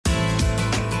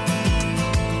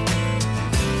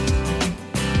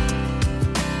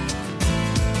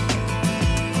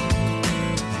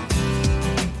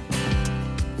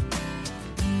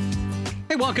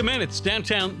Hey, welcome in. It's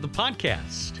Downtown, the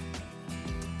podcast,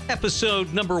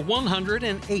 episode number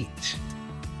 108.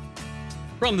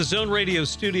 From the Zone Radio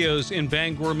studios in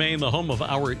Bangor, Maine, the home of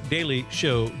our daily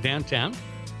show, Downtown,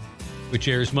 which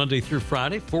airs Monday through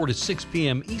Friday, 4 to 6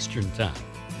 p.m. Eastern Time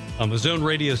on the Zone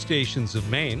Radio stations of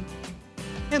Maine,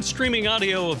 and streaming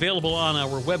audio available on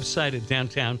our website at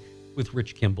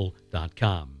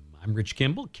downtownwithrichkimball.com. I'm Rich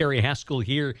Kimball, Carrie Haskell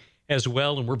here as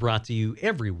well, and we're brought to you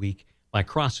every week by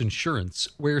Cross Insurance,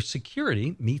 where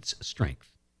security meets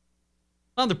strength.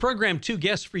 On the program, two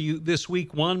guests for you this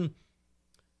week. One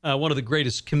of the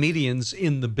greatest comedians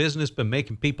in the business, been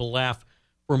making people laugh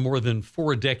for more than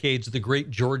 4 decades. The great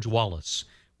George Wallace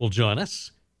will join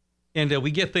us. And we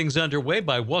get things underway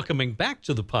by welcoming back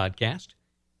to the podcast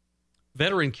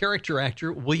veteran character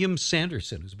actor William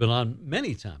Sanderson, who's been on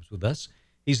many times with us.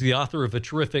 He's the author of a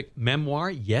terrific memoir,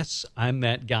 Yes, I'm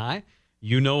That Guy.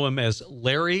 You know him as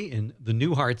Larry in the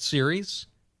Newhart series,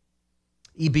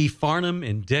 E.B. Farnham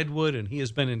in Deadwood, and he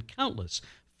has been in countless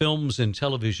films and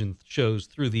television shows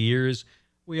through the years.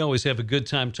 We always have a good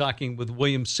time talking with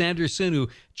William Sanderson, who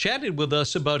chatted with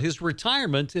us about his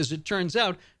retirement, as it turns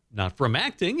out, not from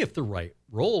acting, if the right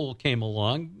role came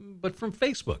along, but from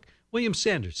Facebook. William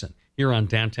Sanderson, here on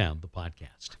Downtown, the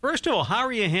podcast. First of all, how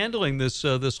are you handling this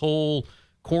whole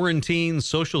quarantine,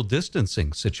 social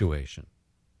distancing situation?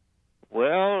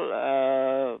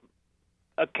 Well,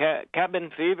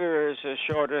 cabin fever is the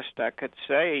shortest I could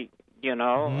say, you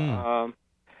know.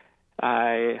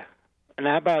 And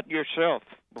how about yourself,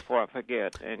 before I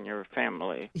forget, and your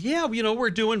family? Yeah, you know, we're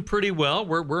doing pretty well.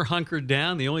 We're hunkered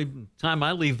down. The only time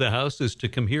I leave the house is to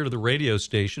come here to the radio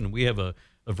station. We have a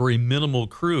very minimal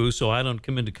crew, so I don't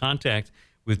come into contact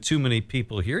with too many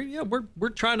people here. Yeah, we're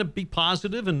trying to be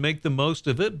positive and make the most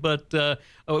of it, but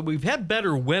we've had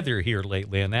better weather here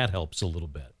lately, and that helps a little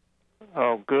bit.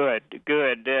 Oh, good.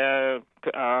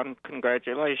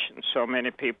 Congratulations. So many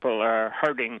people are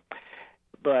hurting,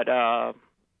 but I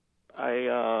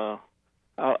saw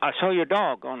your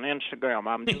dog on Instagram.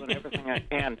 I'm doing everything I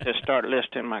can to start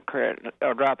listing my credit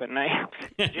or dropping names.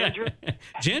 Ginger?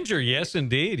 Ginger, yes,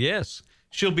 indeed, yes.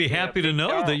 She'll be happy to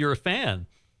know that you're a fan.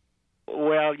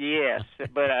 Well, yes,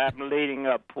 but I'm leading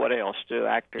up what else do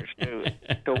actors do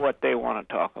to what they want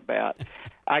to talk about.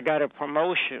 I got a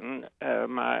promotion.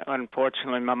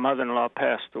 Unfortunately, my mother-in-law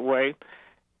passed away,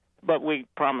 but we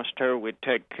promised her we'd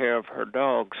take care of her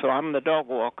dog, so I'm the dog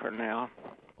walker now.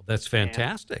 Well, that's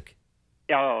fantastic.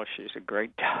 Oh, she's a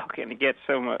great dog, and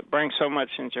it brings so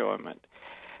much enjoyment.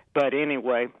 But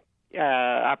anyway,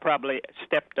 I probably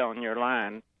stepped on your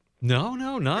line. No,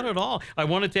 not at all. I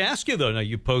wanted to ask you, though, now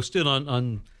you posted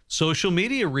on social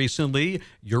media recently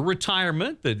your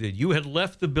retirement, that you had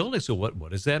left the building. So what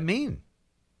does that mean?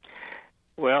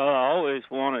 Well, I always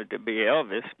wanted to be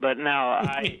Elvis, but now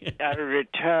I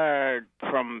retired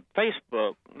from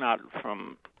Facebook, not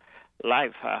from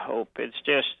life, I hope. It's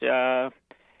just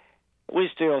we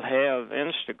still have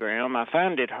Instagram. I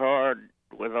find it hard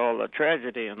with all the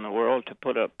tragedy in the world to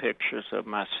put up pictures of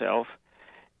myself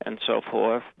and so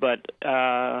forth, but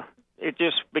it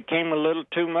just became a little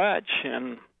too much,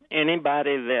 and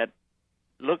anybody that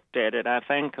looked at it, I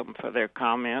thank them for their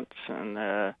comments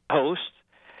and posts,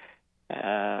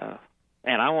 and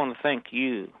I want to thank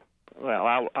you.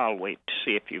 Well, I'll wait to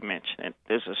see if you mention it.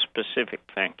 There's a specific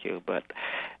thank you, but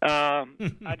I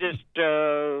just,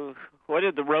 the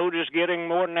road is getting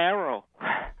more narrow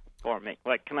for me.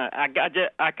 Like,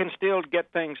 I can still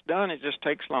get things done. It just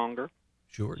takes longer.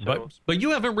 Sure, so, but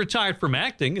you haven't retired from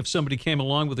acting. If somebody came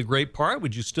along with a great part,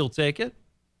 would you still take it?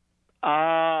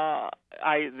 The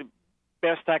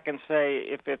best I can say,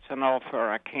 if it's an offer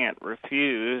I can't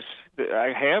refuse.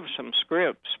 I have some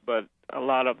scripts, but a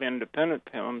lot of independent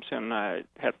films, and I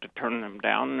have to turn them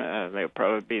down. They'll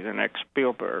probably be the next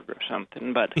Spielberg or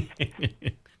something. But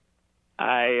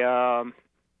the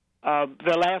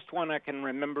last one I can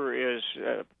remember is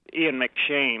Ian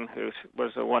McShane, who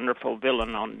was a wonderful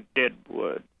villain on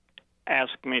Deadwood,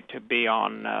 asked me to be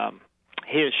on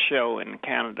his show in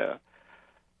Canada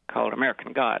called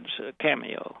American Gods, a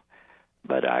cameo.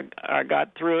 But I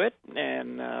got through it,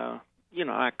 and, I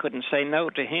couldn't say no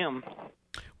to him.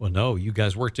 Well, no, you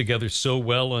guys worked together so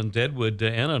well on Deadwood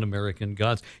and on American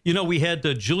Gods. You know, we had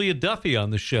Julia Duffy on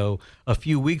the show a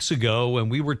few weeks ago, and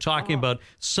we were talking about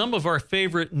some of our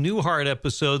favorite Newhart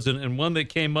episodes, and one that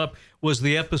came up was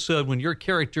the episode when your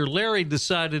character, Larry,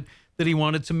 decided that he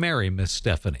wanted to marry Miss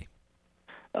Stephanie.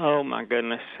 Oh, my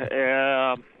goodness.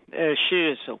 She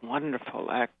is a wonderful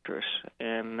actress,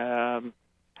 and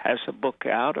has a book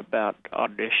out about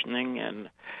auditioning,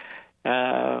 and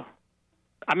I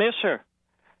miss her.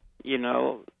 You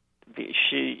know,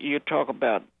 you talk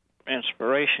about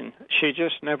inspiration. She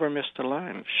just never missed a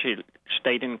line. She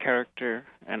stayed in character,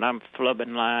 and I'm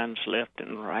flubbing lines left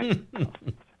and right.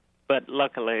 But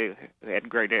luckily, we had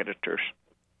great editors.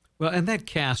 Well, and that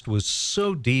cast was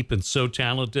so deep and so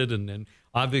talented, and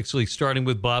obviously starting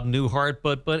with Bob Newhart,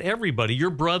 but everybody, your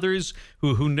brothers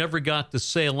who never got to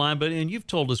say a line, and you've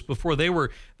told us before they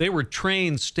were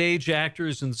trained stage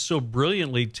actors and so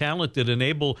brilliantly talented and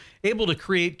able to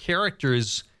create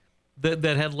characters that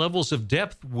had levels of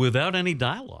depth without any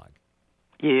dialogue.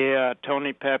 Yeah,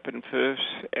 Tony Pappenfuss,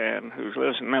 and who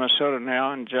lives in Minnesota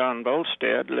now, and John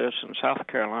Volstead lives in South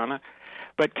Carolina.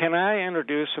 But can I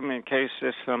introduce them in case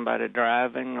there's somebody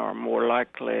driving or more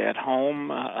likely at home?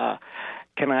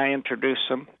 Can I introduce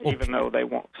them, even though they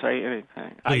won't say anything?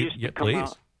 Please, I used to come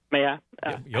out. May I?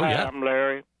 Hi, I'm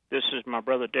Larry. This is my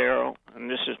brother Daryl,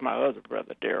 and this is my other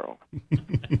brother Daryl.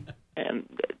 And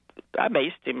I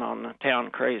based him on the Town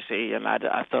Crazy, and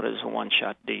I thought it was a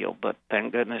one-shot deal, but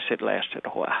thank goodness it lasted a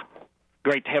while.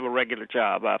 Great to have a regular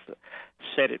job. I've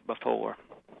said it before.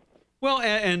 Well,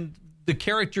 and the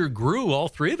character grew, all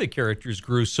three of the characters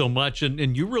grew so much,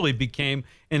 and you really became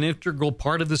an integral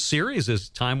part of the series as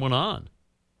time went on.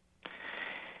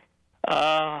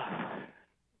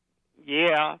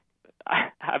 Yeah.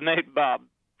 I made Bob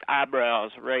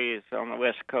eyebrows raised on the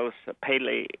West Coast of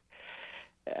Paley.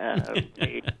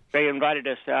 They invited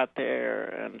us out there,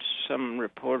 and some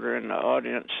reporter in the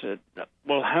audience said,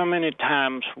 well, how many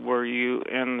times were you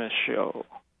in the show?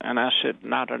 And I said,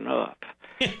 not enough.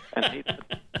 And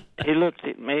he looked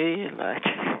at me like,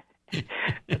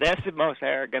 that's the most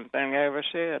arrogant thing I ever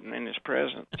said in his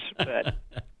presence. But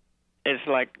it's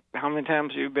like, how many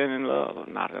times have you been in love?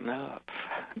 Not enough.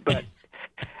 But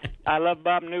I love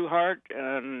Bob Newhart,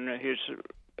 and he's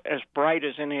as bright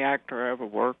as any actor I ever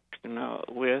worked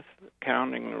with,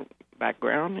 counting the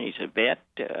background. He's a vet.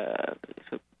 He's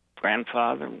a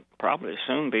grandfather, and probably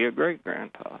soon be a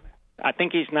great-grandfather. I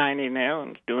think he's 90 now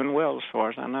and doing well as far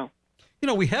as I know.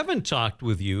 We haven't talked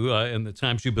with you in the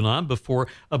times you've been on before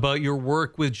about your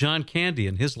work with John Candy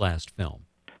in his last film.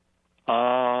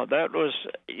 That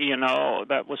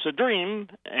was a dream,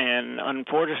 and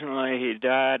unfortunately he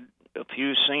died a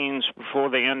few scenes before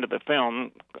the end of the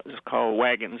film. It's called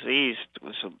Wagons East. It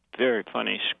was a very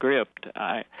funny script.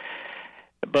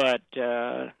 But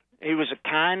he was a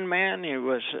kind man. He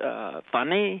was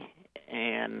funny,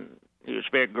 and he was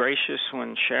very gracious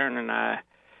when Sharon and I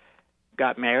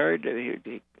got married.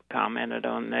 He commented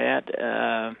on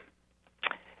that.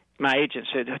 My agent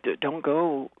said, don't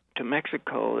go to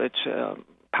Mexico. It's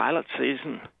pilot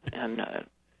season, and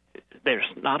there's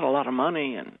not a lot of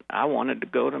money, and I wanted to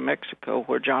go to Mexico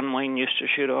where John Wayne used to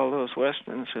shoot all those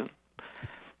Westerns, and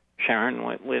Sharon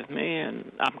went with me,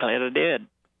 and I'm glad I did.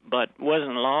 But it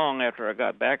wasn't long after I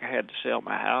got back, I had to sell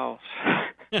my house.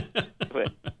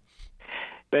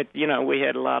 But we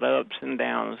had a lot of ups and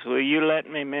downs. Will you let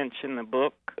me mention the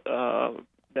book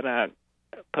that I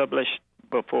published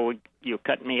before you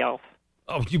cut me off?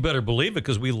 Oh, you better believe it,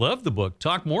 because we love the book.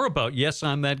 Talk more about Yes,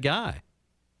 I'm That Guy.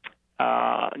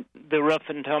 The rough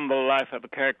and tumble life of a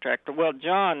character actor. Well,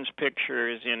 John's picture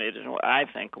is in it. I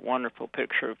think a wonderful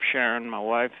picture of Sharon, my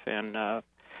wife, and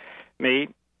me.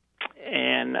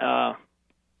 And I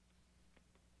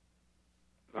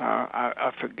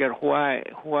forget why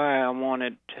I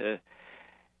wanted to.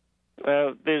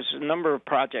 Well, there's a number of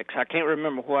projects. I can't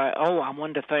remember why. Oh, I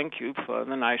wanted to thank you for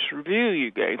the nice review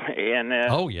you gave me. And if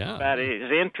anybody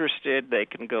is interested, they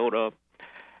can go to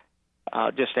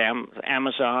just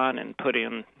Amazon and put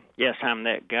in, Yes, I'm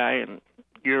That Guy, and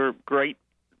your great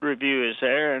review is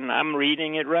there, and I'm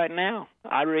reading it right now.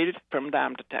 I read it from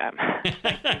time to time.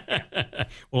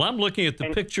 Well, I'm looking at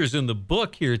the pictures in the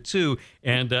book here, too,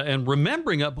 and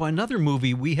remembering another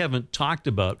movie we haven't talked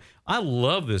about. I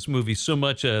love this movie so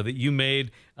much that you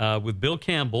made with Bill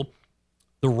Campbell,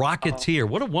 The Rocketeer.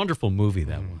 What a wonderful movie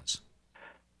that was.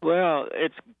 Well,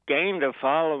 it's gained a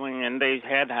following, and they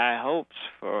had high hopes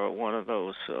for one of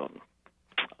those.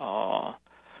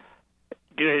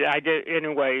 I did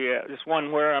anyway. It's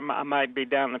one where I might be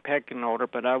down the pecking order,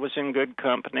 but I was in good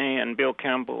company, and Bill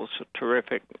Campbell's a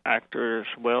terrific actor as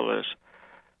well as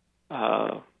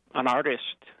an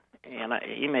artist, and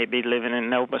he may be living in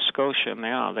Nova Scotia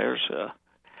now. There's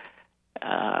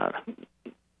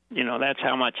that's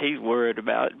how much he's worried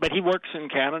about. But he works in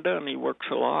Canada, and he works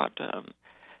a lot.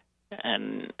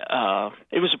 And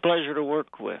it was a pleasure to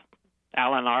work with.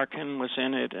 Alan Arkin was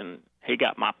in it, and he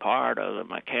got my part of the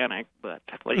mechanic, but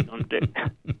what are you going to do?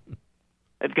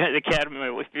 The Academy,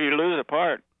 if you lose a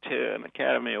part to an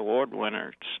Academy Award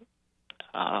winner, it's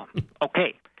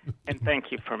okay. And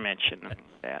thank you for mentioning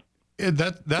that.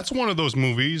 That's one of those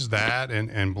movies, that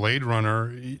and Blade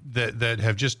Runner, that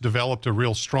have just developed a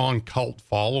real strong cult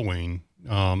following.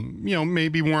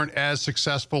 Maybe weren't as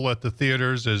successful at the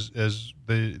theaters as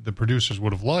the producers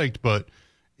would have liked, but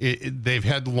they've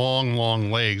had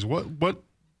long legs. What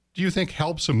do you think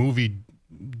helps a movie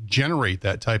generate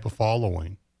that type of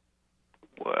following?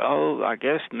 Well, I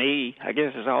guess me. I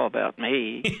guess it's all about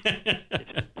me.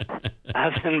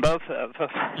 I've seen both of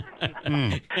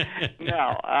them.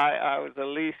 No, I was the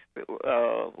least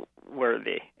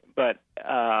worthy. But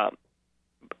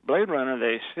Blade Runner,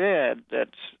 they said that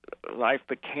life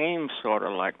became sort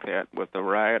of like that with the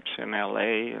riots in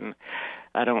L.A., and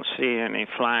I don't see any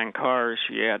flying cars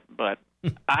yet, but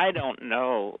I don't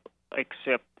know,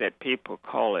 except that people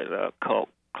call it a cult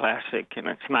classic, and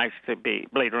it's nice to be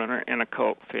Blade Runner in a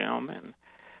cult film, and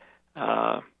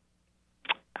I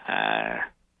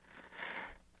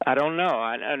don't know.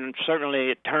 And certainly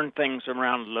it turned things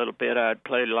around a little bit. I'd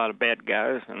played a lot of bad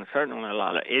guys and certainly a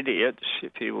lot of idiots,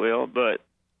 if you will, but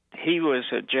he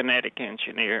was a genetic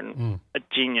engineer and a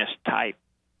genius type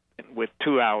with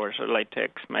 2 hours of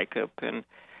latex makeup. And,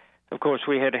 of course,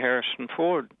 we had Harrison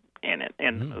Ford in it,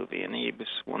 in the movie, and he was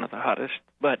one of the hottest.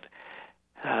 But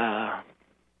I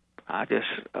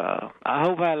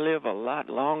hope I live a lot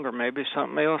longer. Maybe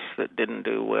something else that didn't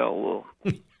do well will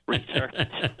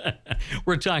resurface.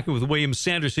 We're talking with William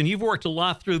Sanderson. You've worked a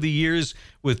lot through the years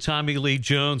with Tommy Lee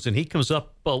Jones, and he comes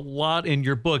up a lot in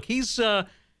your book. He's an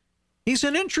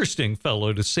interesting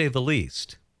fellow, to say the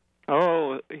least.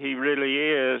 Oh, he really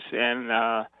is, and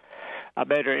I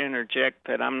better interject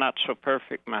that I'm not so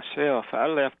perfect myself. I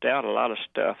left out a lot of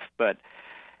stuff, but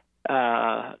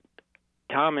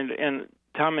Tommy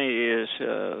is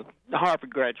a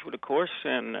Harvard graduate, of course,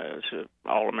 and is an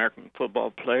All-American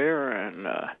football player, and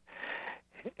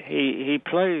he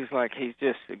plays like he's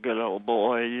just a good old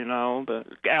boy, the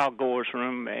Al Gore's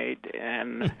roommate,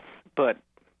 but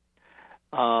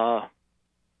I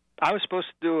was supposed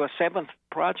to do a seventh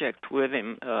project with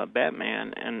him,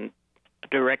 Batman, and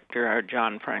director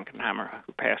John Frankenheimer,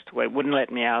 who passed away, wouldn't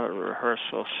let me out of the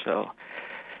rehearsal, so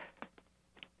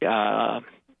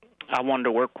I wanted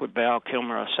to work with Val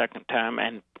Kilmer a second time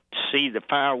and see the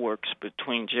fireworks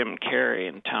between Jim Carrey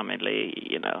and Tommy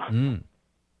Lee,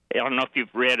 I don't know if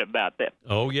you've read about that.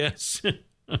 Oh, yes.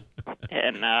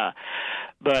 And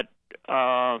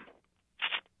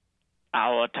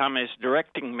Tommy's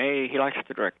directing me. He likes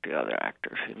to direct the other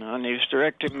actors, and he's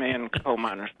directing me in Coal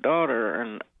Miner's Daughter,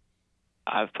 and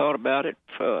I've thought about it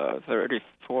for 30,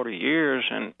 40 years,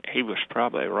 and he was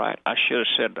probably right. I should have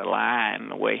said the line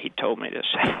the way he told me to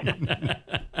say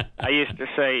it. I used to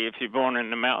say, if you're born in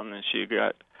the mountains, you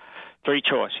got three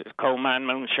choices: coal mine,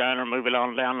 moonshine, or move it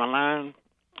on down the line.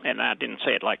 And I didn't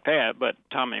say it like that, but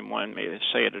Tommy wanted me to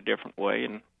say it a different way,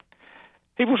 and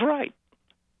he was right.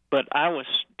 But I was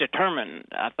determined.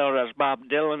 I thought I was Bob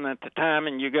Dylan at the time,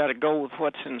 and you got to go with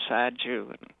what's inside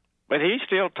you. But he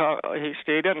still he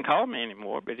doesn't call me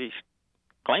anymore, but he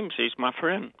claims he's my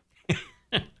friend.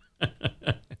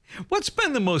 What's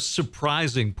been the most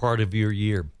surprising part of your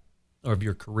year, or of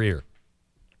your career?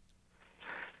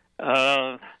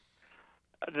 The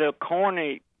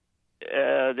corny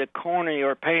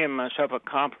or paying myself a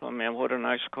compliment. What a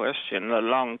nice question. The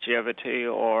longevity,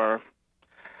 or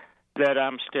that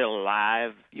I'm still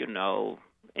alive,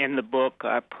 In the book,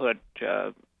 I put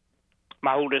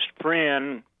my oldest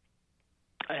friend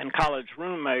and college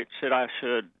roommate said I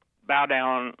should bow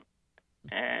down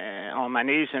on my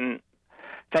knees and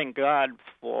thank God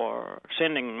for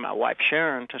sending my wife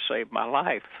Sharon to save my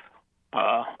life.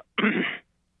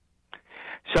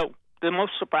 So the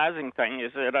most surprising thing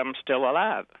is that I'm still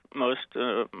alive.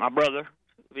 My brother,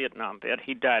 Vietnam vet,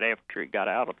 he died after he got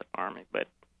out of the Army, but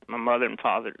my mother and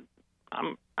father,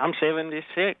 I'm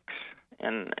 76,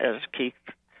 and as Keith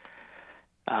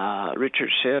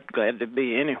Richards said, glad to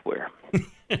be anywhere.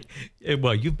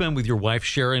 Well, you've been with your wife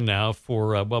Sharon now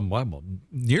for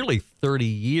nearly 30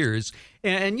 years,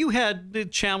 and you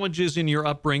had challenges in your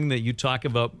upbringing that you talk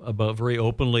about very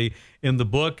openly in the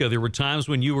book. There were times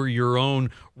when you were your own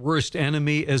worst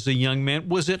enemy as a young man.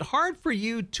 Was it hard for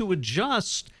you to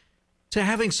adjust to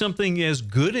having something as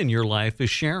good in your life as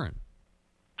Sharon?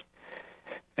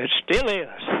 It still is.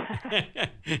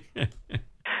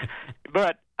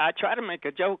 But I try to make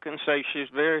a joke and say she's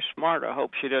very smart. I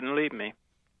hope she doesn't leave me.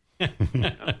 But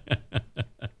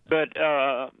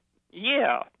I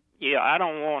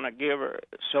don't want to give her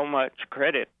so much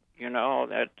credit.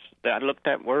 That I looked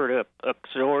that word up,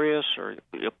 uxorious or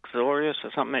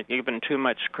something. Giving too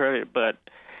much credit, but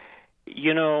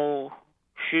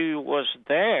she was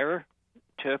there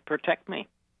to protect me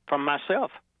from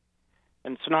myself,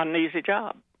 and it's not an easy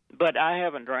job. but I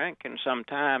haven't drank in some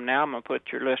time. Now I'm going to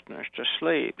put your listeners to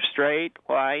sleep. Straight,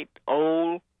 white,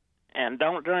 old, and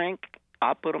don't drink.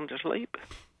 I'll put them to sleep.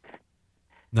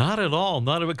 Not at all.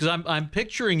 Not because I'm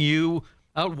picturing you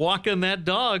out walking that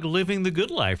dog, living the good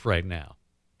life right now.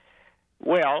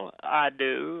 Well, I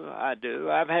do.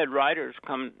 I've had writers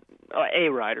a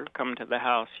writer come to the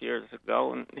house years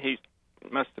ago, and he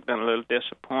must have been a little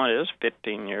disappointed. It was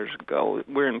 15 years ago.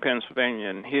 We're in Pennsylvania,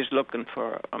 and he's looking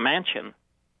for a mansion,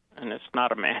 and it's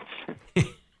not a mansion.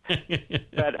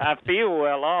 But I feel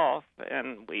well off,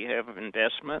 and we have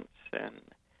investments, and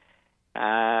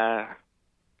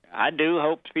I do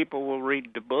hope people will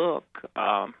read the book.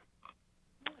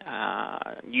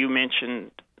 You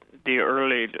mentioned the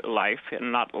early life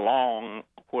and not long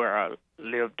where I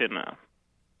lived in a...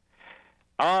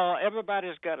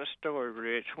 everybody's got a story,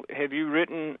 Rich. Have you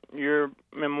written your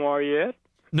memoir yet?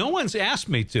 No one's asked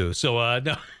me to, so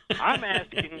no. I'm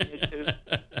asking you to.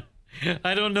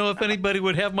 I don't know if anybody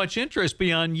would have much interest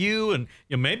beyond you, and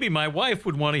maybe my wife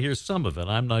would want to hear some of it.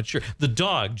 I'm not sure. The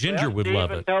dog, Ginger, would love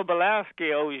it. Stephen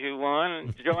Tobolowsky owes you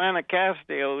one. Joanna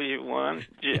Cassidy owes you one,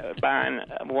 buying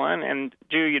one, and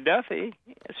Julia Duffy.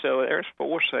 So there's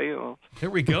 4 sales.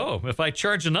 There we go. If I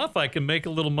charge enough, I can make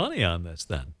a little money on this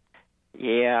then.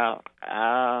 Yeah.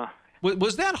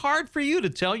 Was that hard for you to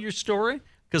tell your story?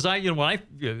 Because when I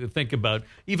think about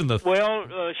even the...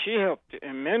 Well, she helped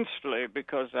immensely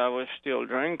because I was still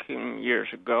drinking years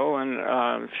ago,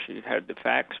 and she had the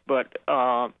facts. But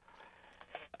I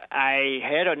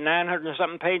had a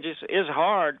 900-something pages. It's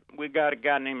hard. We got a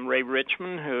guy named Ray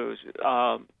Richmond, who's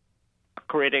a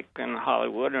critic in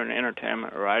Hollywood, an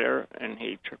entertainment writer, and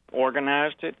he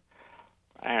organized it.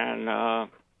 And...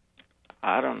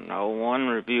 I don't know. One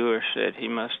reviewer said he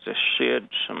must have shed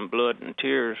some blood and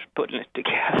tears putting it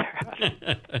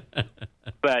together.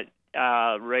 But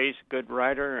Ray's a good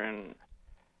writer, and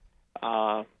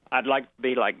I'd like to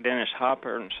be like Dennis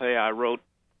Hopper and say I wrote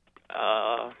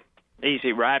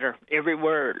Easy Rider, every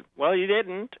word. Well, you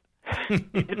didn't. You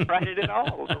didn't write it at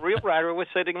all. The real writer was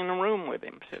sitting in the room with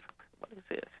him. Said, what is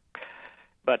this?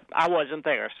 But I wasn't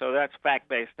there, so that's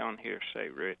fact-based on hearsay,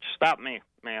 Rich. Stop me,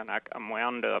 man. I'm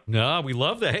wound up. No, we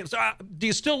love that. So, do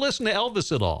you still listen to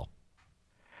Elvis at all?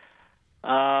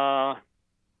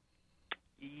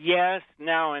 Yes,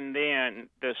 now and then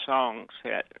the songs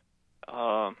that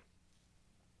I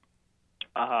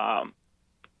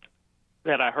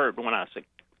heard when I was a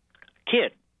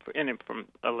kid, from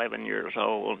 11 years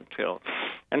old until,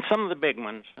 and some of the big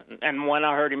ones. And when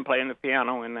I heard him playing the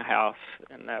piano in the house,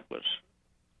 and that was...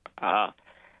 I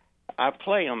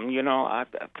play them, I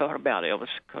thought about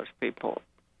Elvis because people,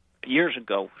 years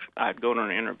ago, I'd go to an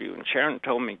interview, and Sharon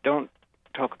told me, don't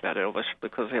talk about Elvis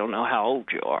because they'll know how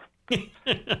old you are.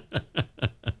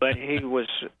 But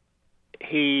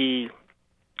he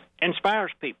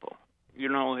inspires people.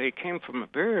 He came from a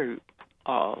very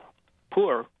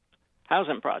poor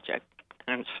housing project,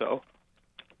 and so...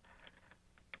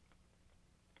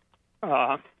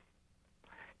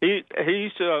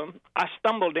 I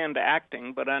stumbled into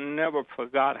acting, but I never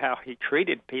forgot how he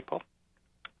treated people.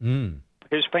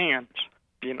 His fans,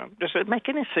 Does it make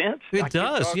any sense? It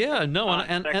does, yeah. No,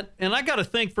 and I got to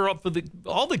think for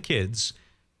all the kids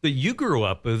that you grew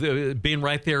up with, being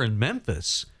right there in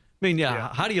Memphis. I mean,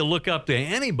 how do you look up to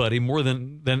anybody more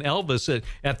than Elvis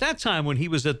at that time when he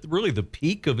was at really the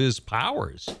peak of his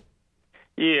powers?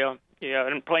 Yeah. Yeah,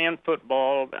 and playing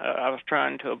football, I was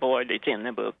trying to avoid. It's in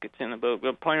the book.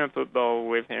 But playing football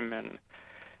with him, and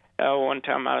one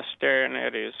time I was staring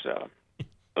at his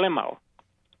limo,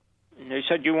 and he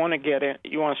said, "You want to get it?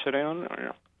 You want to sit down?"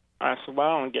 I said, "Well,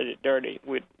 I don't get it dirty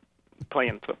with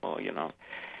playing football,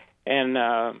 And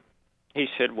he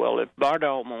said, "Well, if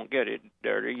Bardol won't get it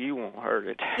dirty, you won't hurt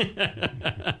it."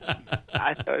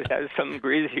 I thought that was some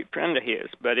greasy friend of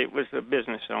his, but it was a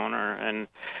business owner,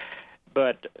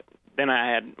 but. Then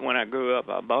when I grew up,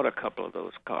 I bought a couple of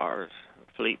those cars,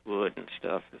 Fleetwood and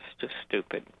stuff. It's just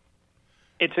stupid.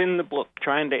 It's in the book.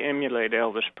 Trying to emulate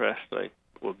Elvis Presley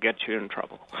will get you in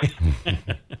trouble.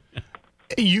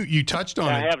 You touched on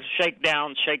it. I have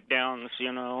shakedowns.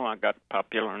 I got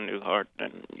popular in Newhart,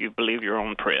 and you believe your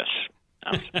own press.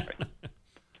 I'm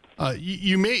sorry.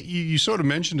 You sort of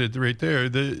mentioned it right there.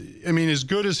 As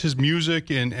good as his music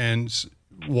and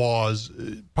was,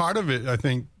 part of it, I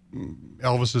think,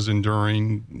 Elvis is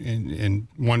enduring, and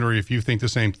wondering if you think the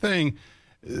same thing,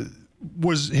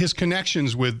 was his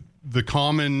connections with the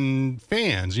common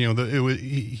fans.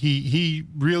 He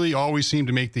really always seemed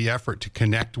to make the effort to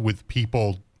connect with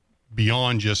people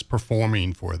beyond just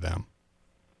performing for them.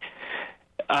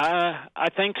 I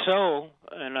think so,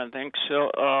 and I think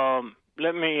so.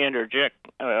 Let me interject.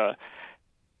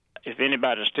 if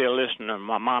anybody's still listening to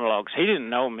my monologues, he didn't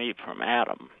know me from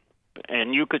Adam.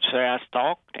 And you could say I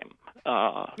stalked him,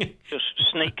 just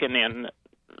sneaking in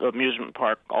the amusement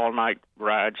park all-night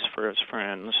rides for his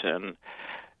friends and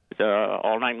the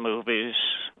all-night movies,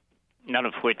 none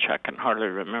of which I can hardly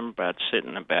remember. I'd sit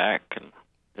in the back, and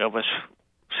Elvis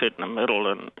sit in the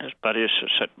middle, and his buddies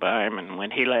would sit by him, and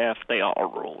when he laughed, they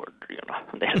all roared,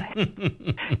 They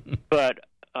laughed. But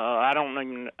I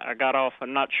got off,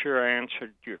 I'm not sure I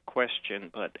answered your question,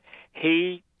 but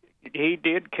he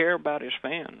did care about his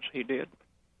fans. He did.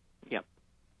 Yep.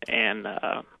 And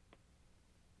I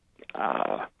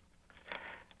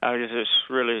was just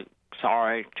really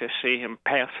sorry to see him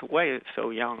pass away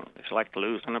so young. It's like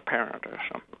losing a parent or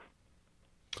something.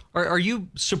 Are you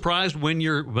surprised when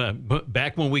you're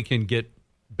back when we can get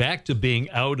back to being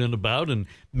out and about and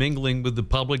mingling with the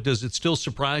public? Does it still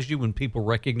surprise you when people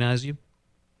recognize you?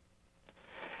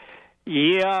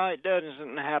 Yeah, it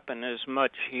doesn't happen as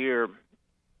much here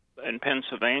in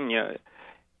Pennsylvania.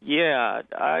 Yeah,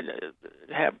 I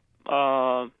have.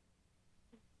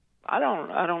 I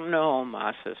don't know.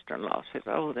 My sister-in-law says,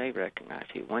 "Oh, they recognize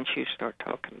you once you start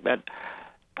talking." But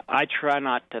I try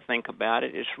not to think about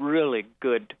it. It's really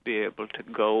good to be able to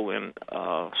go in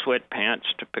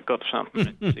sweatpants to pick up something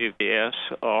at CVS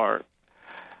or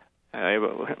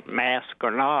mask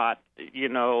or not.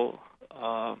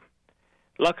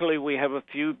 Luckily, we have a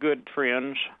few good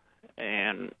friends,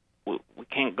 and we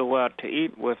can't go out to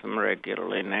eat with them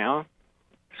regularly now.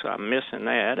 So I'm missing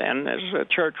that. And there's a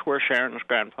church where Sharon's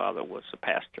grandfather was the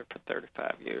pastor for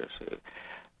 35 years.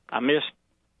 I miss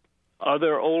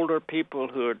other older people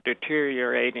who are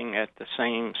deteriorating at the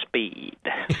same speed.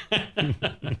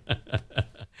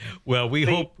 Well, we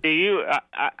hope. Do you?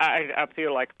 I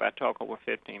feel like if I talk over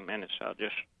 15 minutes, I'll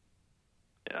just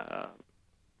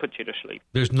put you to sleep.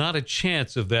 There's not a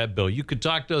chance of that, Bill. You could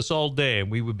talk to us all day, and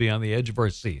we would be on the edge of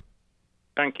our seat.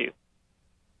 Thank you.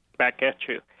 Back at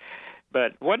you.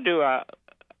 But what do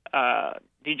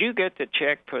did you get the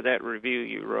check for that review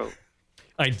you wrote?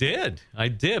 I did,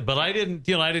 but I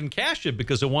didn't cash it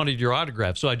because I wanted your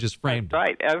autograph, so I just framed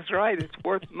it. That's right. It's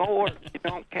worth more if you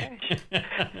don't cash it.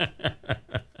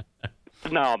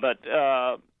 No, but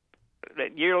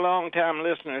your long-time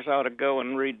listeners ought to go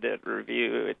and read that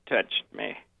review. It touched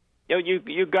me.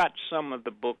 You got some of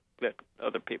the book that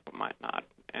other people might not,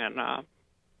 and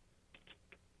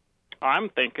I'm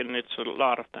thinking it's a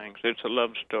lot of things. It's a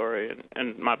love story,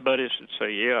 and my buddies would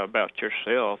say, "Yeah, about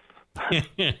yourself."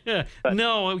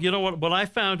 No, you know what I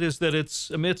found is that it's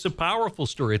a powerful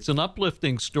story. It's an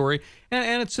uplifting story,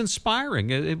 and it's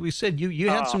inspiring. We said you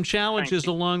had some challenges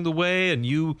along the way, and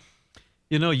you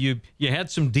had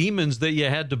some demons that you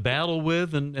had to battle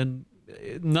with, and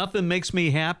nothing makes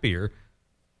me happier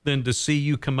than to see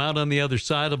you come out on the other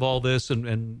side of all this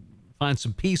and find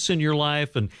some peace in your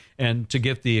life and to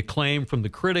get the acclaim from the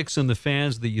critics and the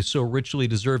fans that you so richly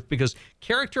deserve, because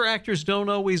character actors don't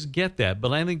always get that.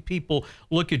 But I think people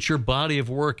look at your body of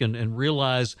work and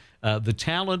realize the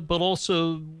talent, but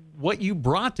also what you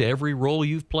brought to every role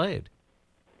you've played.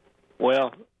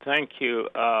 Well, thank you.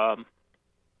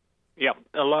 Yeah,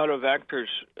 a lot of actors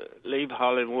leave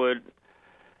Hollywood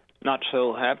not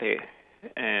so happy,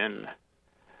 and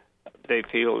they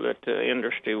feel that the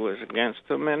industry was against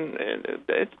them, and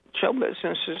show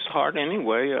business is hard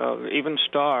anyway. Even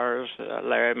stars,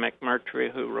 Larry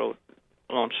McMurtry, who wrote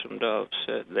Lonesome Dove,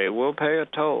 said they will pay a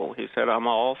toll. He said, "I'm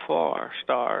all for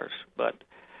stars," but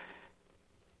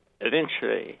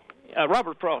eventually,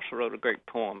 Robert Frost wrote a great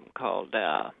poem called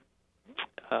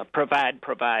 "Provide,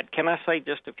 Provide." Can I say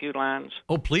just a few lines?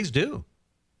 Oh, please do.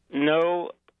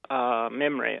 No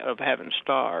memory of having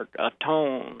starred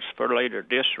atones for later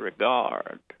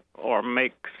disregard or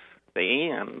makes the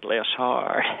end less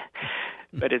hard.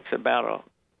 But it's about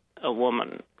a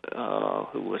woman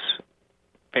who was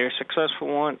very successful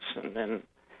once, and then,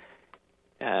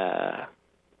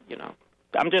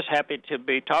 I'm just happy to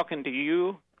be talking to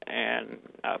you, and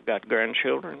I've got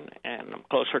grandchildren, and I'm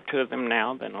closer to them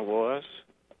now than I was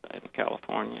in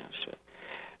California. So.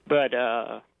 But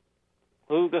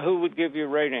who would give you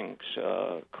ratings?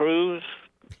 Cruz,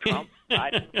 Trump,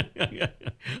 Biden?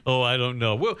 Oh, I don't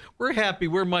know. We're happy.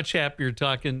 We're much happier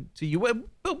talking to you.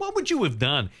 But what would you have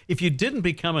done if you didn't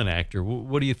become an actor?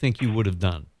 What do you think you would have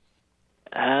done?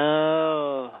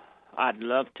 Oh, I'd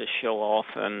love to show off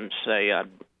and say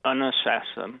I'm an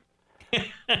assassin.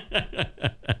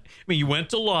 I mean, you went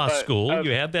to law school.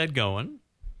 You had that going.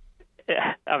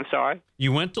 I'm sorry?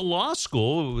 You went to law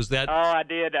school. Was that? Oh, I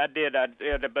did,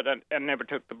 but I never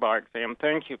took the bar exam.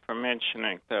 Thank you for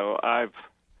mentioning, though. I've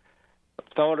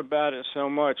thought about it so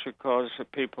much because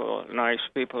of people, nice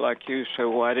people like you, say,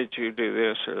 why did you do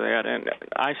this or that? And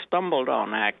I stumbled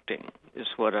on acting, is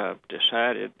what I've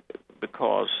decided,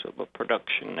 because of a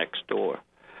production next door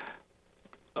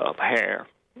of Hair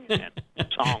and a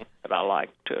song that I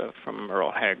liked from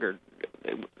Merle Haggard,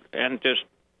 and just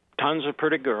tons of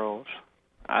pretty girls.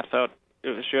 I thought it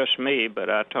was just me, but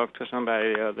I talked to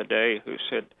somebody the other day who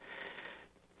said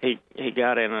he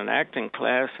got in an acting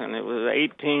class and it was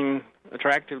 18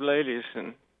 attractive ladies,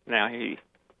 and now he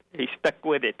stuck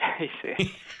with it. He said.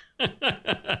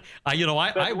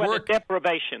 I work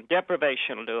deprivation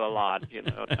will do a lot.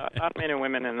 Not many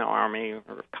women in the Army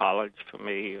or college for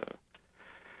me.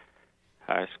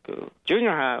 High school,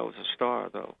 junior high, I was a star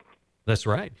though. That's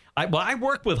right. I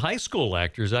work with high school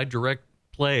actors. I direct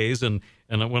plays, and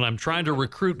when I'm trying to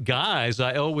recruit guys,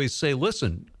 I always say,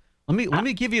 listen, let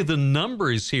me give you the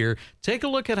numbers here. Take a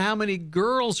look at how many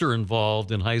girls are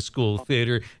involved in high school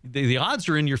theater. The odds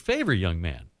are in your favor, young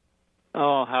man.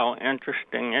 Oh, how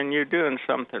interesting. And you're doing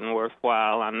something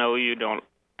worthwhile. I know you don't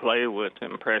play with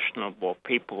impressionable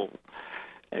people.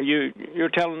 You're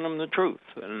telling them the truth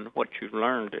and what you've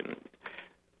learned. And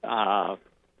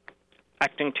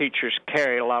acting teachers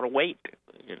carry a lot of weight,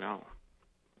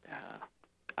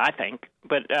 I think.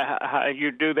 But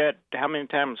you do that, how many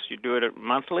times? You do it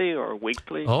monthly or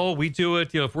weekly? Oh, we do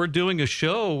it. If we're doing a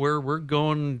show, we're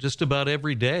going just about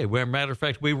every day. Matter of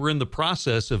fact, we were in the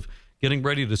process of getting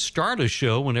ready to start a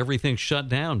show when everything shut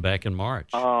down back in March.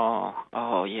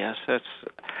 Oh, yes, that's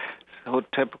so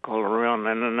typical around,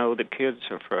 and I know the kids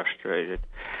are frustrated.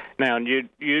 Now,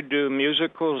 you do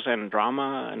musicals and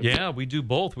drama? Yeah, we do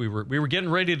both. We were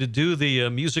getting ready to do the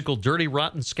musical Dirty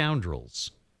Rotten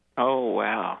Scoundrels. Oh,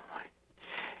 wow.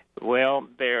 Well,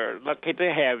 they're lucky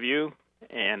to have you,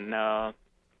 and I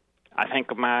think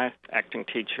of my acting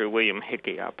teacher, William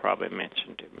Hickey. I probably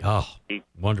mentioned him. Oh,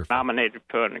 wonderful. Nominated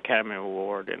for an Academy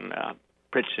Award and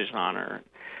Pritz's Honor.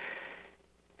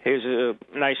 He's a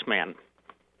nice man.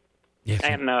 Yes.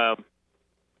 And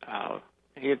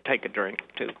he'd take a drink,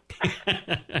 too.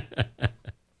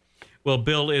 Well,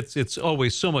 Bill, it's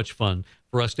always so much fun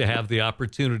for us to have the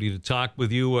opportunity to talk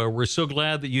with you. We're so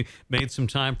glad that you made some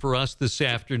time for us this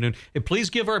afternoon. And please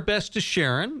give our best to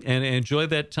Sharon and enjoy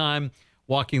that time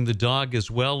walking the dog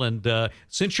as well. And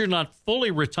since you're not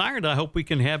fully retired, I hope we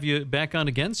can have you back on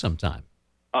again sometime.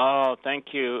 Oh,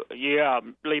 thank you. Yeah,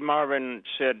 Lee Marvin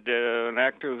said an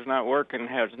actor who's not working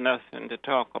has nothing to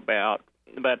talk about,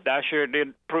 but I sure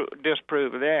did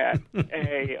disprove that.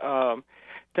 Hey,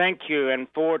 thank you. And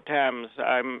 4 times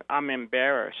I'm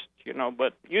embarrassed,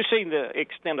 but you see the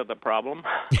extent of the problem.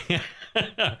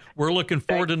 We're looking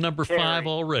forward to number 5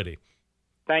 already.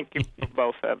 Thank you for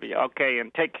both of you. Okay,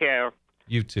 and take care.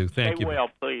 You too. Thank you. Stay well,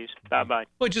 please. Bye-bye.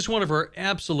 Well, just one of our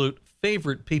absolute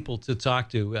favorite people to talk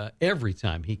to every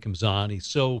time he comes on. He's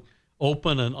so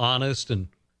open and honest and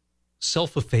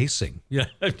self-effacing. Yeah,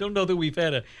 I don't know that we've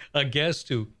had a guest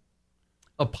who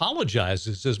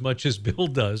apologizes as much as Bill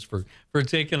does for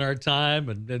taking our time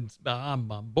and I'm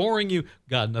boring you.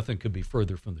 God, nothing could be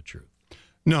further from the truth.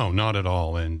 No, not at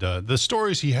all. And the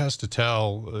stories he has to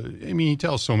tell, he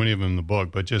tells so many of them in the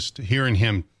book, but just hearing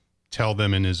him tell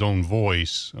them in his own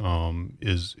voice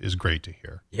is great to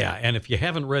hear. Yeah, and if you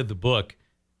haven't read the book,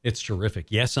 it's terrific.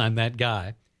 Yes, I'm That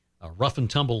Guy, a rough and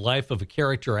tumble life of a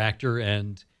character actor,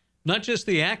 and not just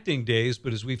the acting days,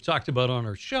 but as we've talked about on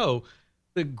our show,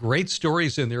 the great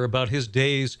stories in there about his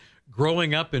days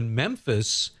growing up in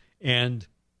Memphis and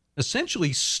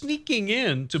essentially sneaking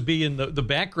in to be in the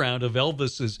background of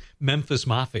Elvis's Memphis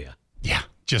Mafia. Yeah,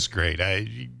 just great.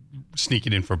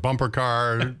 Sneaking in for bumper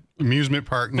car, amusement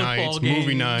park nights, games,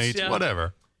 movie nights, yeah.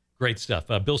 Whatever. Great stuff.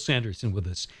 Bill Sanderson with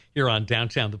us here on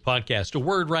Downtown, the podcast. A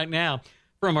word right now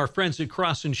from our friends at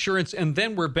Cross Insurance, and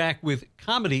then we're back with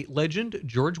comedy legend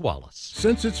George Wallace.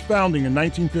 Since its founding in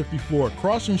 1954,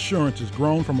 Cross Insurance has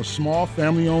grown from a small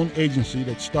family-owned agency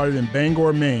that started in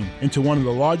Bangor, Maine, into one of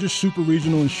the largest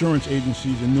super-regional insurance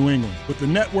agencies in New England. With a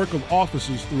network of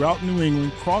offices throughout New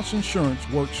England, Cross Insurance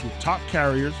works with top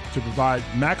carriers to provide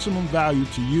maximum value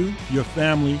to you, your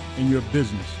family, and your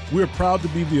business. We are proud to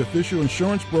be the official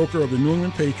insurance broker of the New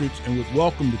England Patriots and would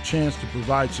welcome the chance to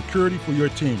provide security for your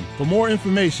team. For more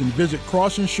information, visit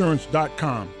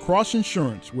crossinsurance.com. Cross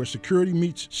Insurance, where security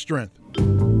meets strength.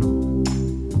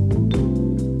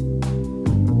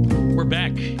 We're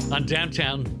back on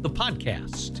Downtown, the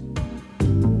podcast.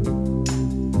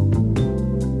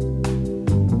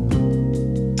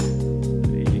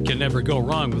 You can never go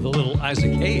wrong with a little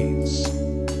Isaac Hayes.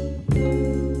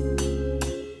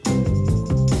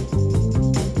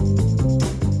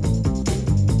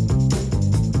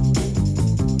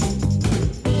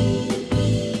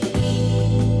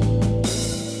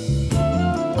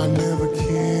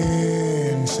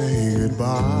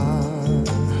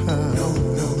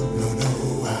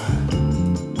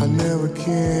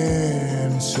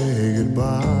 say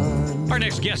goodbye. Our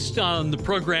next guest on the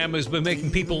program has been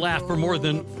making people laugh for more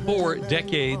than 4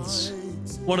 decades.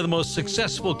 One of the most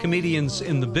successful comedians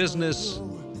in the business,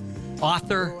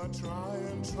 author,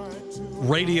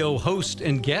 radio host,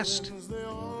 and guest,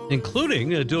 including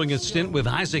doing a stint with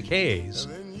Isaac Hayes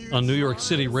on New York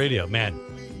City radio. Man,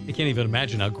 I can't even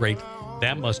imagine how great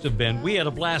that must have been. We had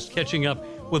a blast catching up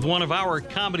with one of our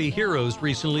comedy heroes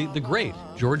recently, the great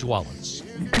George Wallace.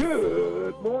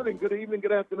 Good morning, good evening,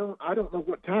 good afternoon. I don't know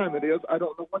what time it is. I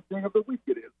don't know what day of the week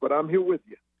it is, but I'm here with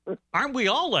you. Aren't we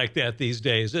all like that these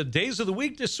days? Days of the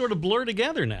week just sort of blur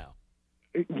together now.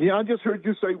 Yeah, I just heard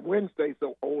you say Wednesday,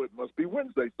 so it must be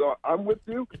Wednesday. So I'm with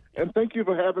you, and thank you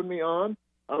for having me on.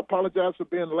 I apologize for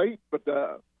being late, but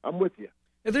I'm with you.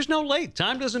 There's no late.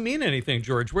 Time doesn't mean anything,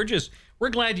 George. We're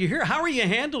glad you're here. How are you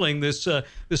handling this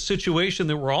situation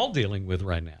that we're all dealing with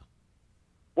right now?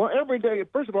 Well, every day,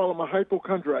 first of all, I'm a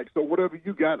hypochondriac, so whatever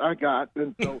you got, I got,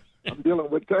 and so I'm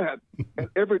dealing with that. And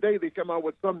every day they come out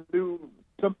with some new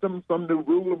symptom, some new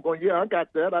rule. I'm going, yeah, I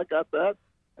got that.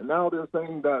 And now they're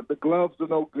saying that the gloves are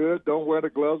no good. Don't wear the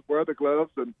gloves, wear the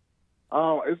gloves. And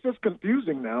it's just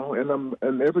confusing now.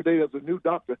 And every day there's a new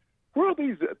doctor. Where are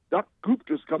these Dr.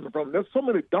 Guptas coming from? There's so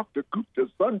many Dr. Guptas,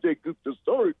 Sanjay Gupta,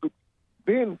 Sori Gupta,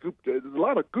 Ben Gupta. There's a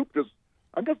lot of Guptas.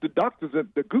 I guess the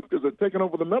Guptas are taking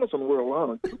over the medicine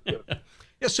world, huh?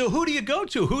 Yeah, so who do you go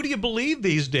to? Who do you believe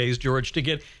these days, George, to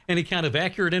get any kind of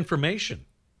accurate information?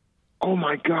 Oh,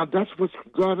 my God, that's what's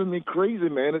driving me crazy,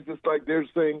 man. It's just like they're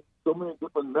saying so many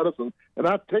different medicines. And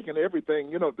I've taken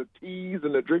everything, the teas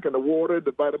and the drinking the water,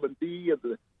 the vitamin D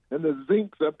and the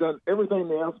zincs. I've done everything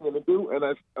they asked me to do, and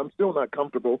I'm still not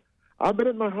comfortable. I've been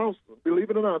in my house, believe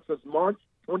it or not, since March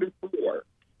 24.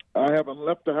 I haven't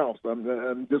left the house.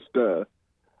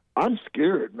 I'm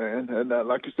scared, man. And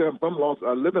like you said,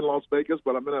 I live in Las Vegas,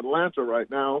 but I'm in Atlanta right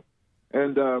now.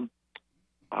 And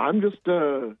I'm just...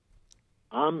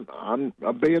 I'm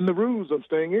obeying the rules. I'm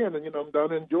staying in, and I'm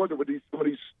down in Georgia with some of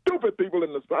these stupid people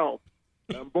in the South.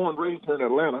 I'm born and raised here in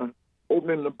Atlanta,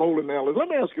 opening the bowling alley. Let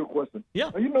me ask you a question. Yeah.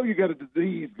 Now, you got a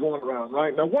disease going around,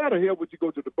 right? Now, why the hell would you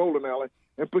go to the bowling alley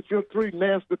and put your 3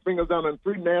 nasty fingers down in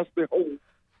 3 nasty holes?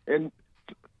 And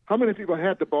how many people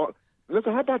had the ball?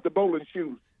 Listen, how about the bowling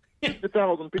shoes?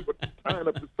 50,000 people tying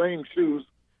up the same shoes.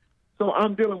 So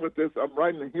I'm dealing with this. I'm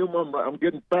writing the humor. I'm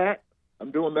getting fat.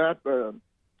 I'm doing that.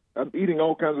 I'm eating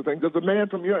all kinds of things. There's a man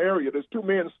from your area. There's 2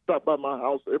 men stop by my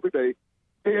house every day,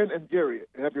 Ben and Jerry.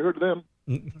 Have you heard of them?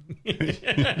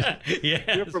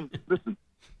 Yes. Listen,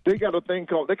 they got a thing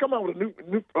called. They come out with a new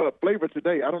flavor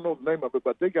today. I don't know the name of it,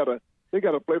 but they got a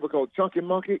flavor called Chunky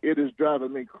Monkey. It is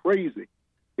driving me crazy.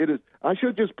 It is. I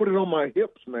should just put it on my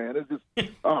hips, man. It's just.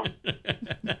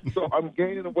 So I'm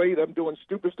gaining weight. I'm doing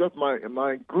stupid stuff.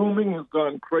 My grooming has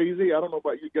gone crazy. I don't know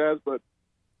about you guys, but.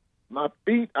 My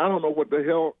feet, I don't know what the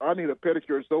hell. I need a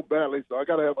pedicure so badly, so I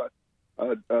got to have a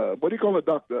what do you call a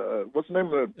doctor? What's the name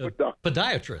of the doctor?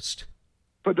 Podiatrist.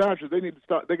 Podiatrist. They need to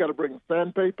start. They got to bring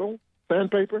sandpaper,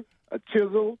 a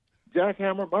chisel,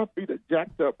 jackhammer. My feet are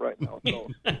jacked up right now, so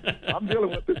I'm dealing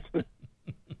with this.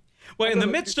 Well, in the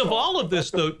midst of all of this,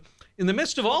 though,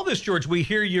 George, we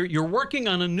hear you're working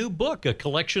on a new book, a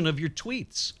collection of your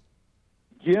tweets.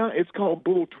 Yeah, it's called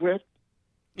Bull Twit,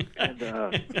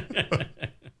 and.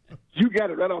 You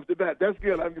got it right off the bat. That's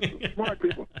good. I'm just smart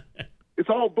people. It's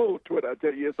all bull twit, I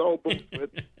tell you. It's all bull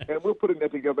twit. And we're putting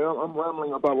that together. I'm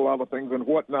rambling about a lot of things and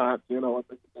whatnot. I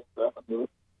think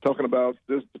talking about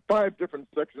there's 5 different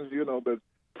sections. There's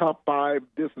top 5,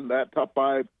 this and that.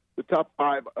 The top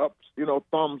 5 ups.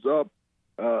 Thumbs up,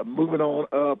 moving on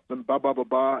up, and blah blah blah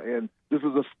blah. And this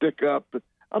is a stick up.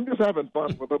 I'm just having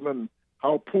fun with them and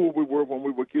how poor we were when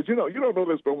we were kids. You don't know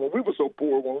this, but when we were so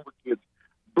poor when we were kids.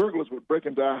 Burglars would break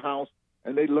into our house,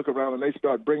 and they'd look around, and they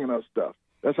start bringing us stuff.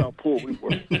 That's how poor we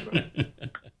were.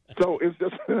 So it's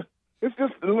just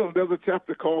there's a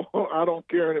chapter called I Don't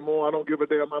Care Anymore. I don't give a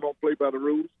damn. I don't play by the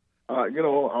rules. I'll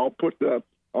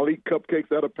eat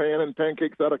cupcakes out of pan and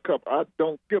pancakes out of cup. I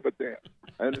don't give a damn.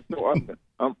 And so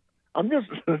I'm just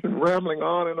rambling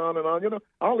on and on and on.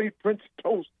 I'll eat French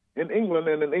toast in England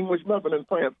and an English muffin in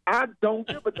France. I don't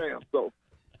give a damn. So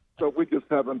we're just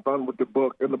having fun with the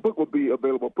book, and the book will be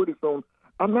available pretty soon.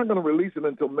 I'm not going to release it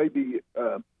until maybe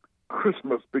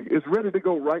Christmas. It's ready to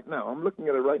go right now. I'm looking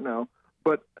at it right now,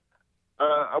 but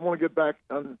I want to get back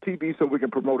on TV so we can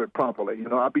promote it properly.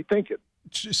 I'll be thinking.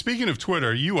 Speaking of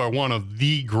Twitter, you are one of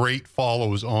the great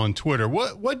follows on Twitter.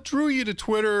 What drew you to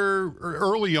Twitter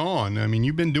early on? I mean,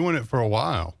 you've been doing it for a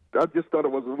while. I just thought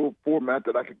it was a little format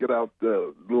that I could get out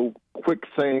little quick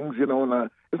sayings,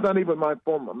 and it's not even my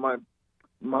form,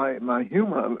 my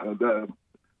humor.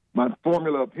 my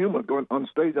formula of humor. Going on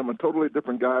stage, I'm a totally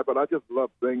different guy, but I just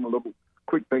love saying little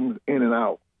quick things in and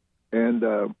out, and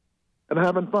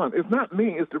having fun. It's not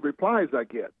me; it's the replies I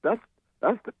get. That's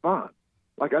the fun.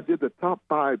 Like I did the top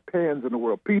 5 pans in the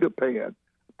world: Peter Pan,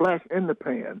 Flash in the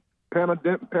Pan,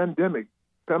 Pandemic,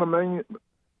 Panamanian,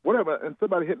 whatever. And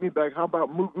somebody hit me back. How about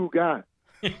Mugu Guy?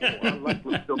 I like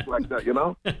little jokes like that, you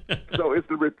know. So it's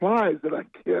the replies that I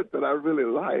get that I really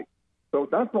like. So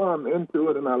that's why I'm into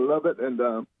it, and I love it. And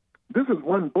this is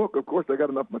one book. Of course, I got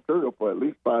enough material for at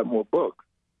least 5 more books.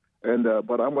 And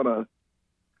but I'm gonna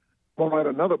write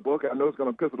another book. I know it's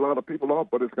gonna piss a lot of people off,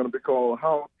 but it's gonna be called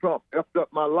 "How Trump Effed Up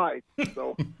My Life."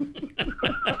 So,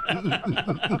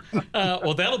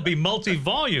 well, that'll be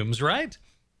multi-volumes, right?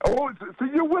 oh, so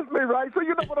you're with me, right? So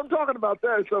you know what I'm talking about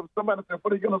there. So somebody said,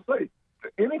 "What are you gonna say?"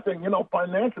 Anything, you know,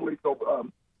 financially, so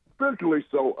spiritually,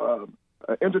 so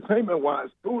entertainment-wise,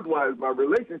 food-wise, my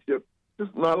relationship,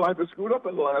 just my life is screwed up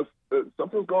in the last.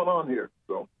 Something's going on here,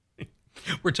 so.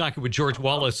 We're talking with George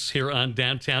Wallace here on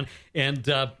Downtown. And,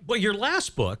 well, your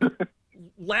last book,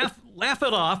 Laugh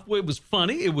It Off, it was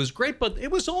funny, it was great, but it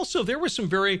was also, there were some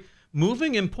very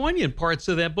moving and poignant parts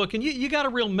of that book, and you got a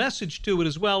real message to it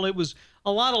as well. It was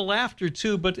a lot of laughter,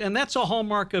 too, and that's a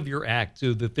hallmark of your act,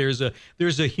 too, that there's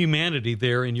a humanity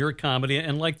there in your comedy,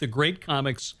 and like the great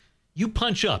comics, you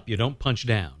punch up, you don't punch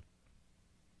down.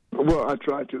 Well, I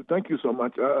try to. Thank you so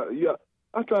much. Yeah,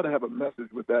 I try to have a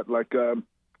message with that, like...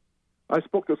 I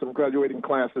spoke to some graduating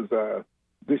classes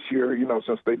this year, you know,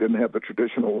 since they didn't have the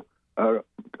traditional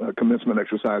commencement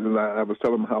exercises. I was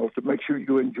telling them how to make sure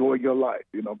you enjoy your life,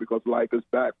 you know, because life is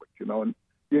backwards, you know. And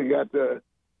you got to,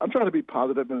 I'm trying to be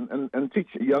positive and teach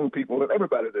young people and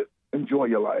everybody to enjoy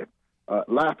your life.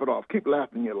 Laugh it off. Keep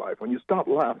laughing in your life. When you stop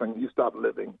laughing, you stop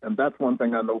living. And that's one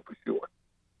thing I know for sure.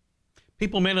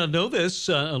 People may not know this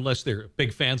unless they're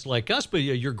big fans like us, but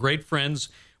you're great friends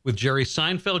with Jerry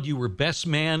Seinfeld. You were best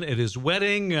man at his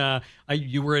wedding.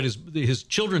 You were at his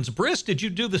children's bris. Did you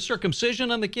do the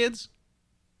circumcision on the kids?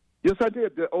 Yes, I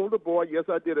did. The older boy, yes,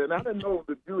 I did. And I didn't know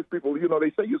the Jewish people, you know, they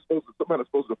say somebody's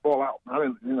supposed to fall out. I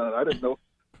didn't know.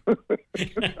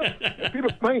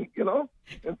 People faint, you know.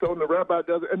 And so the rabbi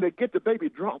does it, and they get the baby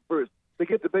drunk first. They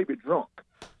get the baby drunk.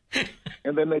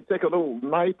 And then they take a little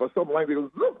knife or something like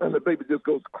that, and the baby just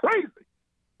goes crazy.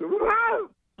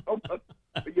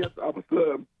 Yes, I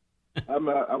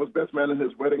was best man in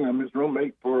his wedding. I'm his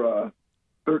roommate for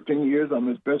 13 years. I'm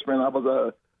his best friend. I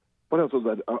was what else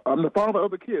was I? I'm the father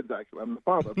of the kids, actually. I'm the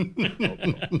father.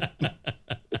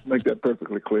 Let's make that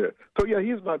perfectly clear. So, yeah,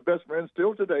 he's my best friend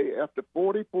still today after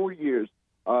 44 years.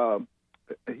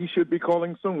 He should be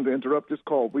calling soon to interrupt this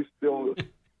call. We still,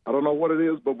 I don't know what it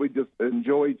is, but we just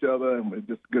enjoy each other, and we're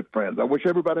just good friends. I wish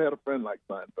everybody had a friend like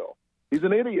Seinfeld. He's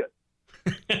an idiot.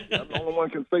 I'm the only one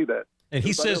can say that. And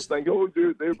he everybody says, else think, oh,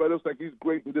 dude, everybody else think he's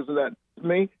great and this and that. To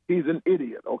me, he's an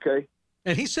idiot, okay?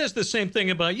 and he says the same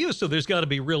thing about you, so there's got to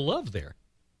be real love there.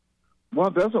 Well,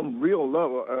 there's some real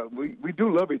love. We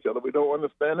do love each other. We don't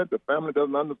understand it. The family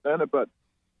doesn't understand it, but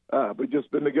we've just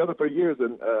been together for years,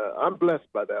 and I'm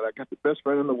blessed by that. I got the best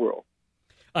friend in the world.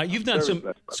 You've done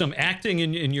some acting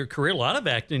in your career, a lot of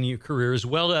acting in your career as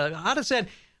well. How does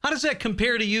that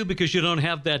compare to you? Because you don't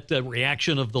have that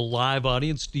reaction of the live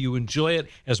audience. Do you enjoy it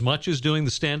as much as doing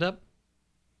the stand-up?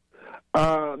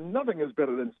 Nothing is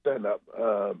better than stand-up.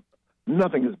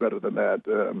 Nothing is better than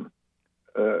that.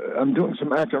 I'm doing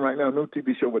some acting right now, a new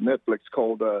TV show with Netflix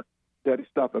called Daddy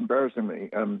Stop Embarrassing Me.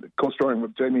 I'm co-starring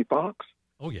with Jamie Foxx.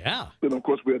 Oh, yeah. And, of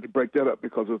course, we had to break that up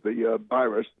because of the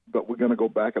virus, but we're going to go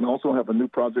back and also have a new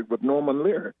project with Norman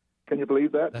Lear. Can you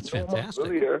believe that? That's Norman fantastic.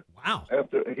 Lear, wow.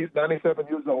 He's 97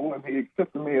 years old, and he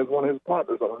accepted me as one of his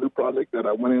partners on a new project that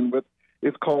I went in with.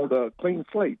 It's called Clean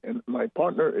Slate, and my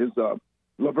partner is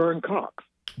Laverne Cox.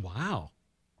 Wow.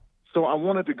 So I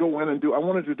wanted to go in and I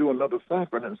wanted to do another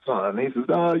Sanford and Son. He says,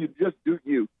 you just do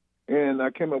you. And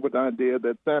I came up with the idea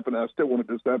that Sanford, I still want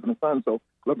to do Sanford and Son. So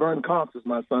Laverne Cox is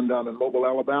my son down in Mobile,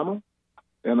 Alabama.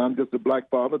 And I'm just a black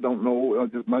father, don't know.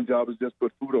 Just my job is just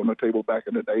put food on the table back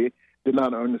in the day. Did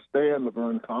not understand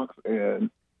Laverne Cox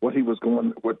and what he was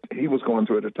going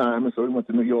through at the time. And so he went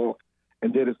to New York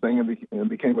and did his thing and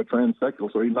became a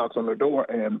transsexual. So he knocks on the door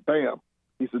and bam,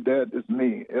 he said, Dad, it's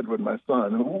me, Edward, my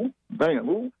son. Who? Bam,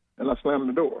 who? And I slammed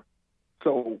the door.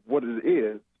 So what it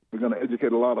is, we're going to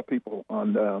educate a lot of people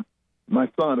on my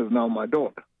son is now my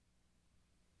daughter.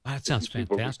 That sounds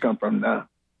fantastic. Where we come from now.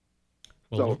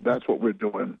 So that's what we're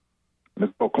doing. And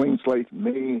it's called Clean Slate,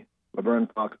 me, Laverne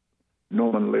Cox,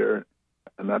 Norman Lear,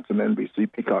 and that's an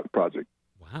NBC Peacock project.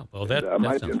 Wow. Well, that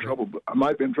might be in trouble. I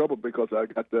might be in trouble because I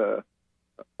got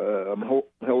I'm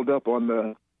held up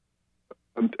on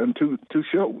two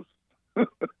shows.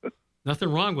 Nothing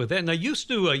wrong with that. Now, you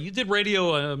did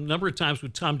radio a number of times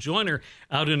with Tom Joyner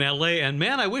out in L.A., and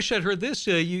man, I wish I'd heard this.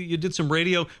 You did some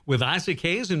radio with Isaac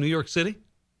Hayes in New York City?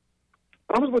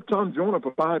 I was with Tom Joyner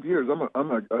for 5 years.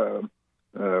 I'm a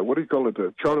what do you call it,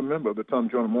 a charter member of the Tom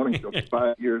Joyner Morning Show for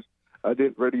 5 years. I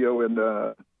did radio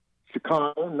in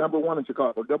Chicago, number one in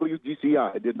Chicago,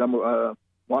 WGCI. I did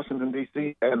Washington,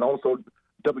 D.C., and also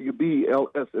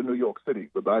WBLS in New York City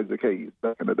with Isaac Hayes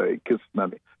back in the day, Kiss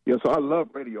 90. Yeah, so I love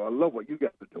radio. I love what you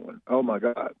guys are doing. Oh, my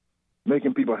God.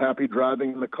 Making people happy,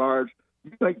 driving in the cars.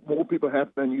 You make more people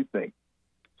happy than you think.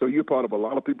 So you're part of a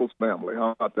lot of people's family.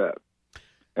 How about that?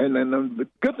 And then the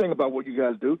good thing about what you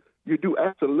guys do, you do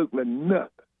absolutely nothing.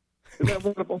 Isn't that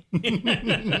wonderful?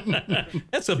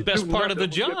 That's the best part of the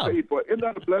job. Isn't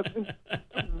that a blessing?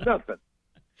 Nothing.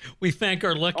 We thank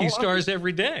our lucky stars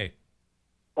every day.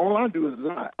 All I do is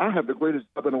lie. I have the greatest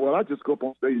job in the world. I just go up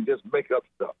on stage and just make up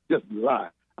stuff. Just lie.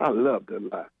 I love to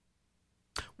lie.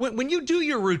 When you do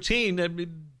your routine,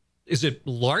 is it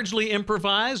largely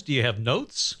improvised? Do you have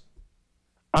notes?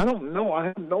 I don't know. I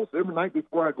have notes every night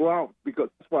before I go out because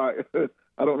that's why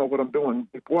I don't know what I'm doing.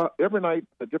 Every night,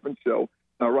 a different show.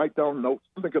 I write down notes.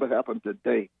 Something could have happened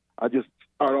today. I just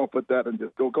start off with that and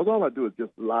just go because all I do is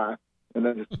just lie.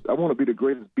 And I want to be the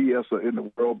greatest BSer in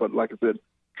the world, but like I said,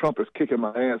 Trump is kicking my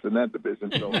ass in that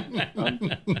division. So,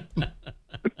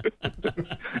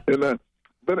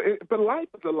 but life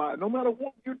is a lie. No matter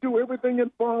what you do, everything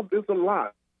involved is a lie.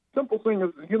 Simple thing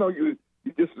is, you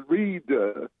just read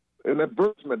an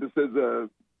advertisement that says,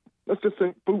 let's just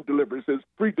say food delivery. It says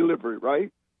free delivery,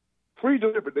 right? Free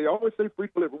delivery. They always say free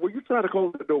delivery. Well, you try to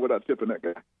close the door without tipping that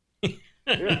guy.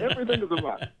 Everything is a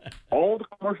lie. All the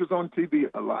commercials on TV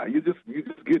are a lie. You just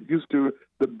get used to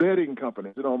the betting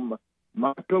companies.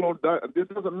 My pillow. It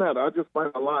doesn't matter. I just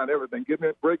find a lie and everything. Give me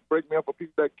a break. Break me up a piece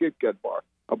of that Kit Kat bar.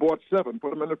 I bought 7.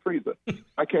 Put them in the freezer.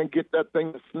 I can't get that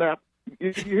thing to snap.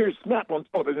 You hear snap on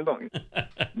television, don't you?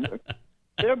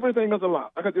 Everything is a lie.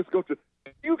 I could just go to.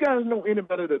 You guys know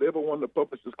anybody that ever won the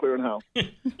Publishers Clearinghouse?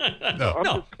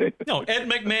 No. Ed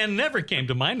McMahon never came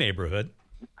to my neighborhood.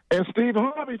 And Steve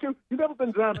Harvey, too. You've never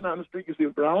been driving down the street, you see a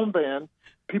brown van,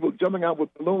 people jumping out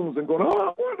with balloons and going,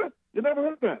 oh, you never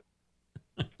heard that.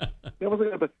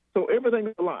 So everything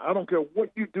is a lie. I don't care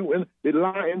what you do. And they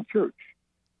lie in church.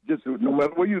 Just no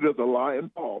matter what you do, there's a lie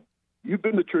involved. You've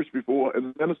been to church before,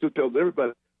 and the minister tells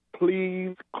everybody,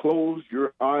 please close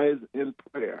your eyes in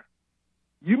prayer.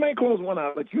 You may close one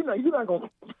eye, but you're not going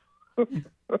to.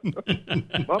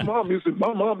 My mom used to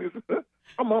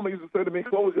say to me,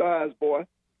 close your eyes, boy.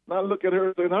 And I look at her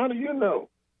and say, how do you know?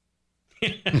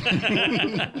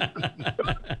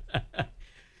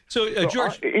 So,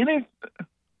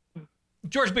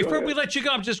 George, before we let you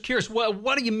go, I'm just curious,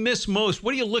 what do you miss most?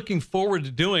 What are you looking forward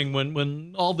to doing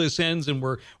when all this ends and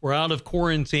we're out of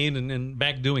quarantine and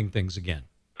back doing things again?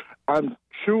 I'm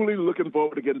truly looking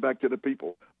forward to getting back to the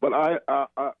people. But I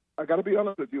got to be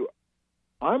honest with you.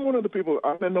 I'm one of the people,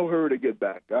 I'm in no hurry to get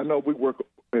back. I know we work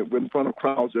in front of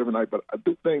crowds every night, but I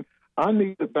do think I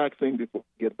need the vaccine before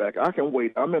I get back. I can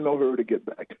wait. I'm in no hurry to get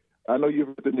back. I know you've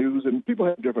heard the news, and people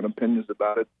have different opinions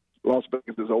about it. Las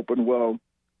Vegas is open. Well,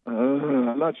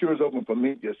 I'm not sure it's open for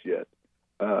me just yet.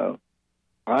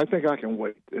 I think I can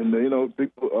wait. And,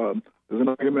 people, there's an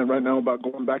argument right now about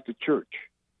going back to church.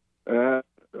 I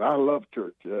love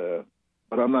church,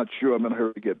 but I'm not sure I'm in a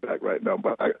hurry to get back right now.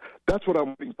 But that's what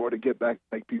I'm waiting for, to get back,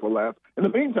 make people laugh. In the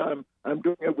meantime, I'm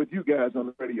doing it with you guys on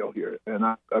the radio here, and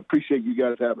I appreciate you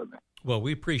guys having me. Well,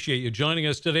 we appreciate you joining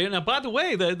us today. Now, by the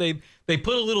way, they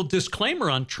put a little disclaimer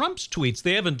on Trump's tweets.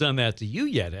 They haven't done that to you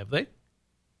yet, have they?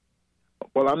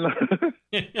 Well, I'm not.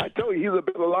 I told you, he's a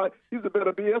bit of a lie. He's a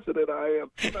better BSer than I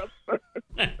am.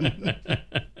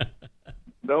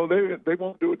 No, they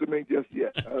won't do it to me just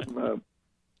yet.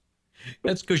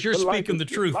 That's because you're speaking the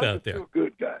truth out there. Life is still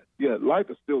good, guys. Yeah, life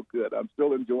is still good. I'm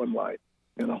still enjoying life,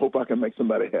 and I hope I can make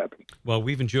somebody happy. Well,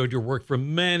 we've enjoyed your work for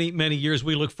many, many years.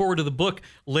 We look forward to the book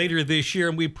later this year,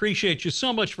 and we appreciate you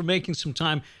so much for making some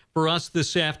time for us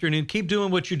this afternoon. Keep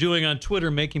doing what you're doing on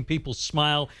Twitter, making people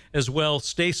smile as well.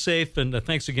 Stay safe, and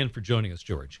thanks again for joining us,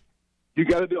 George. You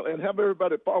got to do it. And have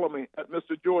everybody follow me at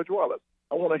Mr. George Wallace.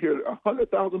 I want to hear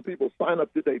 100,000 people sign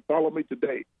up today. Follow me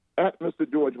today at Mr.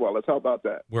 George Wallace. How about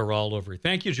that? We're all over it.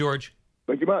 Thank you, George.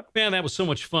 Thank you much. Man, that was so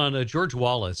much fun. George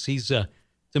Wallace, he's, to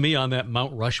me, on that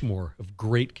Mount Rushmore of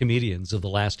great comedians of the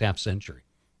last half century.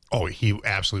 Oh, he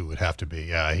absolutely would have to be.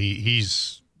 Yeah,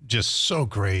 he's just so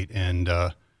great. And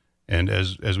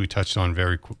as we touched on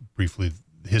very briefly,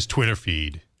 his Twitter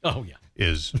feed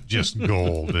is just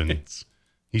gold. And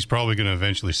he's probably going to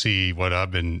eventually see what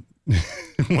I've been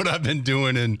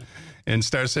doing and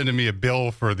start sending me a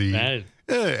bill for the Right.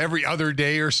 every other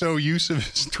day or so use of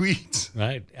his tweets.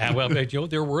 Right. Well, but,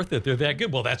 they're worth it. They're that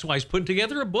good. Well, that's why he's putting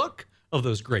together a book of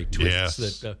those great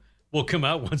tweets that will come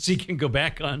out once he can go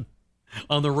back on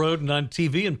the road and on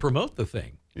TV and promote the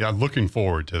thing. Yeah, I'm looking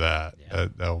forward to that. Yeah.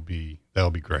 That'll be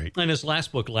great. And his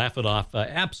last book, Laugh It Off,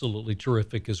 absolutely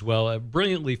terrific as well.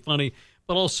 Brilliantly funny,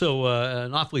 but also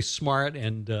an awfully smart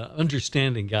and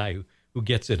understanding guy who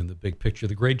gets it in the big picture.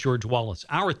 The great George Wallace.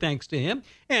 Our thanks to him,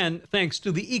 and thanks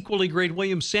to the equally great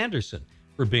William Sanderson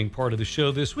for being part of the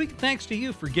show this week. Thanks to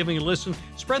you for giving a listen.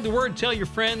 Spread the word, tell your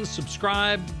friends,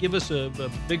 subscribe, give us a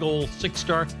big old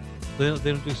 6-star. They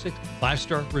don't do 6,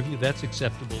 5-star review. That's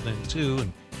acceptable then too.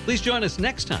 And please join us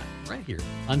next time right here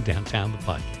on Downtown the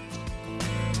Podcast.